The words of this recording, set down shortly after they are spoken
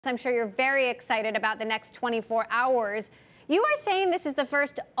I'm sure you're very excited about the next 24 hours. You are saying this is the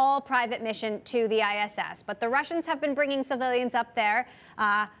first all-private mission to the ISS, but the Russians have been bringing civilians up there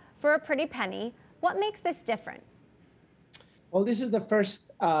for a pretty penny. What makes this different? Well, this is the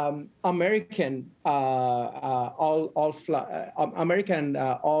first American all-private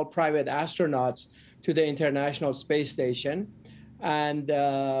astronauts to the International Space Station. And,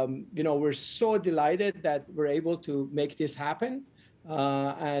 we're so delighted that we're able to make this happen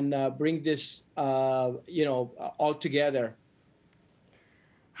and bring this, all together.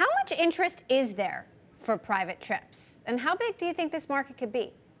 How much interest is there for private trips? And how big do you think this market could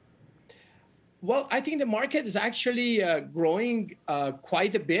be? Well, I think the market is actually growing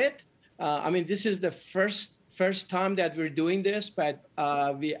quite a bit. This is the first time that we're doing this, but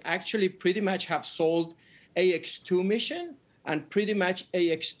we actually pretty much have sold AX2 mission and pretty much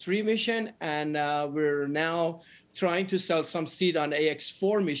AX3 mission, and we're now trying to sell some seed on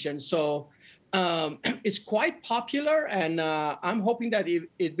AX4 mission. So it's quite popular, and I'm hoping that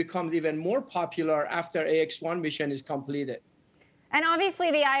it becomes even more popular after AX1 mission is completed. And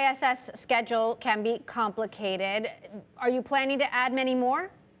obviously the ISS schedule can be complicated. Are you planning to add many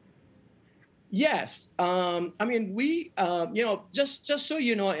more? Yes. Just so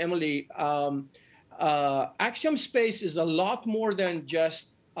you know, Emily, Axiom Space is a lot more than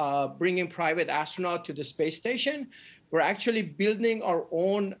just bringing private astronaut to the space station. We're actually building our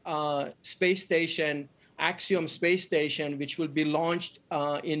own space station, Axiom Space Station, which will be launched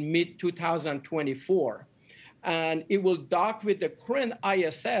in mid-2024. And it will dock with the current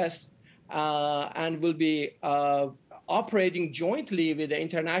ISS and will be operating jointly with the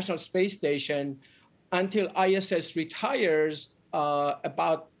International Space Station until ISS retires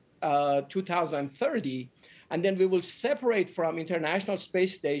about 2030. And then we will separate from International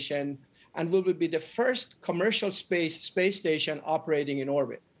Space Station, and we will be the first commercial space station operating in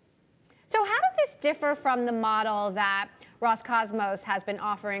orbit. So how does this differ from the model that Roscosmos has been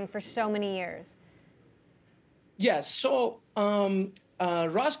offering for so many years? Yes. So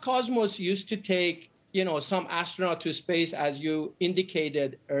Roscosmos used to take, some astronaut to space, as you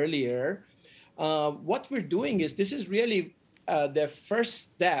indicated earlier. What we're doing is this is really the first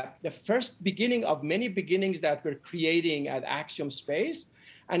step, the first beginning of many beginnings that we're creating at Axiom Space,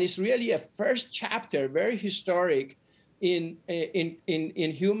 and it's really a first chapter, very historic in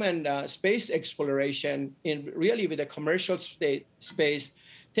human space exploration, really with a commercial space.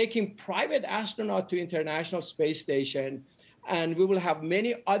 Taking private astronaut to International Space Station, and we will have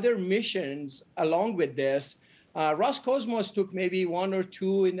many other missions along with this. Roscosmos took maybe one or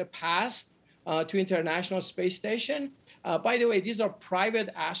two in the past to International Space Station. By the way, these are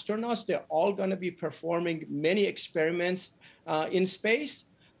private astronauts. They're all going to be performing many experiments in space,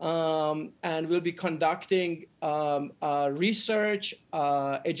 and we'll be conducting research,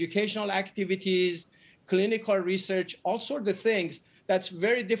 educational activities, clinical research, all sorts of things. That's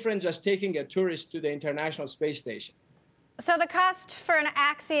very different just taking a tourist to the International Space Station. So the cost for an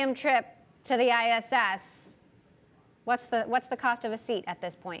Axiom trip to the ISS, what's the cost of a seat at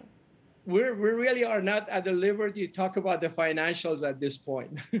this point? We really are not at the liberty to talk about the financials at this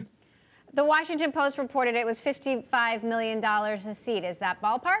point. The Washington Post reported it was $55 million a seat. Is that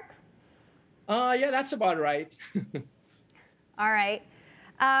ballpark? Yeah, that's about right. All right.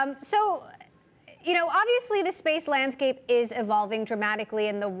 Obviously the space landscape is evolving dramatically,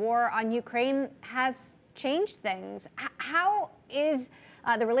 and the war on Ukraine has changed things. How is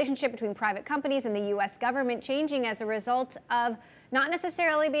the relationship between private companies and the U.S. government changing as a result of not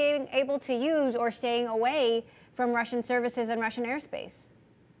necessarily being able to use or staying away from Russian services and Russian airspace?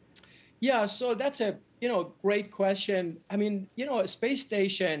 Yeah, so that's a great question. A space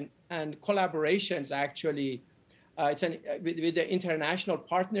station and collaborations actually. With the international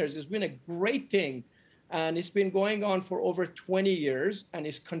partners, it's been a great thing, and it's been going on for over 20 years, and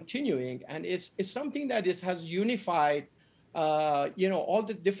it's continuing, and it's something that has unified, all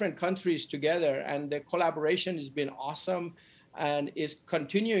the different countries together, and the collaboration has been awesome, and is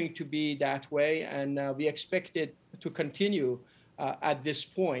continuing to be that way, and we expect it to continue at this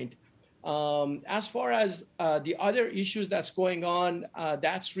point. As far as the other issues that's going on,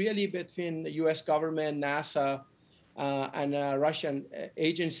 that's really between the U.S. government, NASA, and a Russian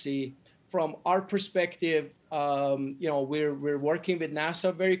agency. From our perspective, we're working with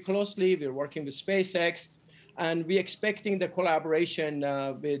NASA very closely. We're working with SpaceX, and we're expecting the collaboration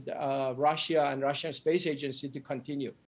with Russia and Russian Space Agency to continue.